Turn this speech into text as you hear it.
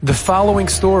The following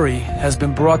story has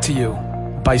been brought to you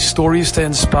by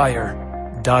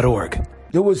StoriesToInspire.org.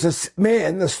 There was a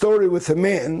story with a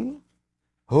man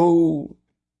who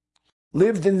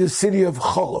lived in the city of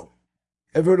Cholon.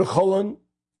 Ever heard of Cholon?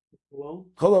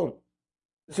 Cholon.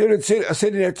 A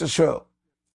city in Yisroel.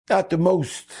 Not the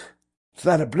most. It's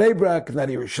not a Bnei Brog, not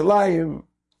a Yerushalayim.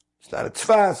 It's not a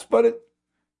Tzfas, but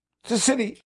it's a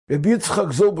city. Rabbi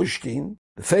Yitzchak Zilberstein,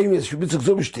 the famous Rabbi Yitzchak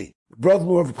Zilberstein,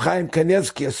 brother-in-law of Chaim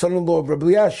Kanievsky, a son-in-law of Rabbi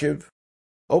Yashiv,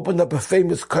 opened up a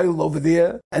famous kollel over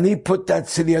there, and he put that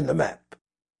city on the map.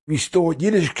 Restored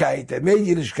Yiddishkeit, they made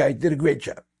Yiddishkeit, did a great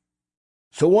job.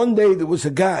 So one day there was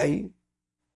a guy,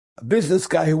 a business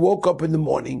guy, who woke up in the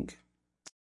morning,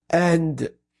 and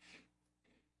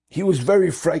he was very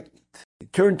frightened. He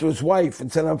turned to his wife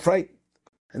and said, "I'm frightened."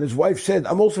 And his wife said,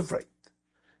 "I'm also frightened."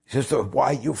 He says, "So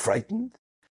why are you frightened?"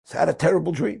 He said, "I had a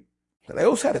terrible dream." He said, "I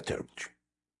also had a terrible dream."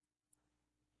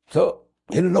 So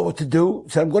he didn't know what to do. He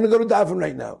said, "I'm going to go to Davin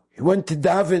right now." He went to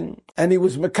Davin, and he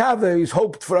was makaveh. He's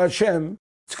hoped for Hashem,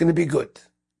 it's going to be good.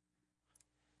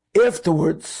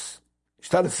 Afterwards, he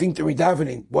started thinking during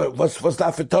davening, what's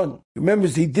that for ton? He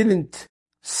remembers he didn't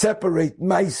separate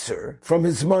Meiser from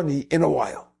his money in a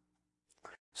while.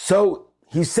 So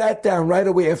he sat down right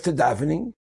away after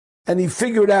davening, and he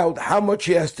figured out how much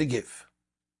he has to give.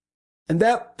 And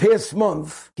that past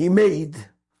month, he made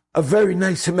a very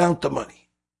nice amount of money.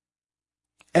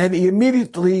 And he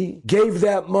immediately gave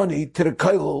that money to the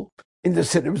kollel in the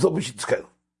city of Zilberstein's kollel.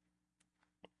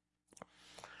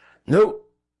 No.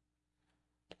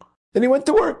 Then he went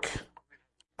to work.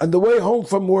 On the way home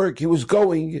from work, he was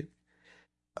going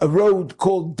a road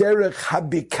called Derech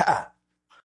Habika.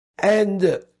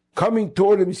 And coming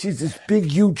toward him, he sees this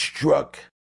big, huge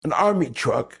truck, an army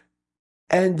truck.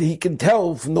 And he can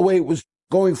tell from the way it was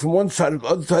going from one side to the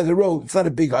other side of the road. It's not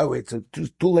a big highway, it's a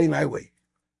two-lane highway.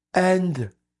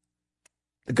 And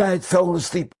the guy had fallen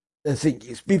asleep. I think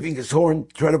he's beeping his horn,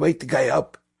 trying to wake the guy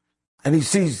up. And he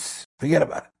sees, forget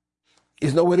about it.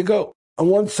 There's nowhere to go. On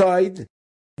one side,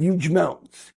 huge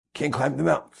mountains. Can't climb the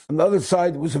mountains. On the other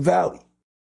side was a valley.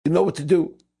 You know what to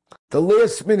do. The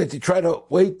last minute, he tried to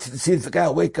wait to see if the guy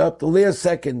will wake up. The last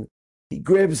second, he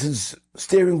grabs his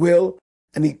steering wheel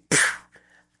and he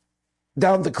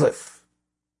down the cliff.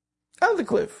 Down the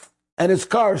cliff. And his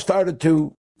car started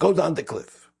to go down the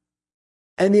cliff.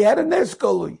 And he had an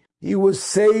escalade. He was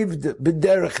saved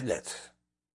b'derech net.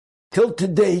 Till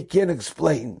today, he can't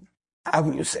explain how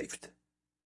he was saved.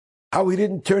 How he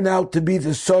didn't turn out to be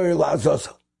the Soyer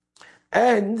La'azazel.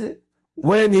 And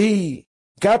when he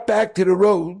got back to the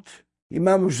road, he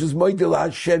realized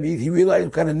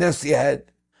what kind of nest he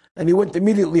had, and he went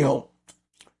immediately home.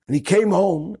 And he came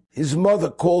home, his mother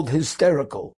called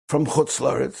hysterical from Chutz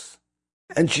La'aretz,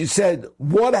 and she said,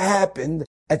 "What happened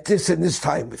at this and this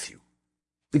time with you?"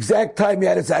 The exact time he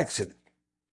had his accident.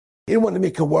 He didn't want to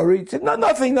make her worry. He said, "No,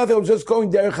 nothing. I was just going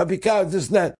there, Chabika, this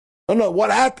and that." No,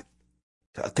 what happened?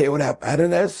 So I'll tell you what happened. I had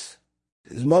an S.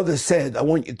 His mother said, "I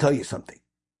want you to tell you something."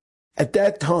 At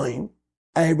that time,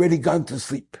 I had already gone to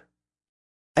sleep.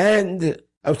 And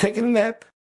I was taking a nap,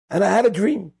 and I had a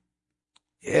dream.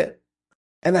 Yeah.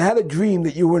 And I had a dream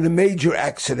that you were in a major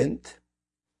accident,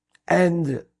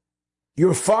 and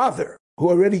your father, who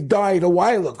already died a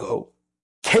while ago,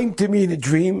 came to me in a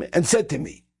dream and said to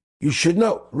me, "You should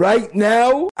know, right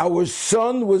now, our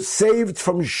son was saved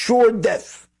from sure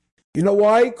death." You know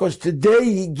why? Because today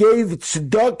he gave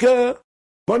Tzedaka,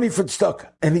 money for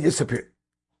Tzedaka, and he disappeared.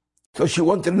 So she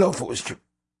wanted to know if it was true.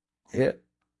 Yeah.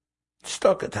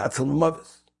 Tzedaka, Tatzal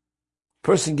Mothers.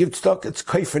 Person gives Tzedaka, it's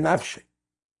Kaifer Nafshe.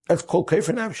 That's called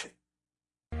Kaifer Nafshe.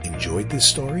 Enjoyed this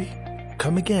story?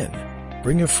 Come again.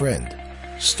 Bring a friend.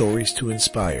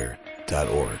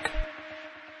 StoriesToInspire.org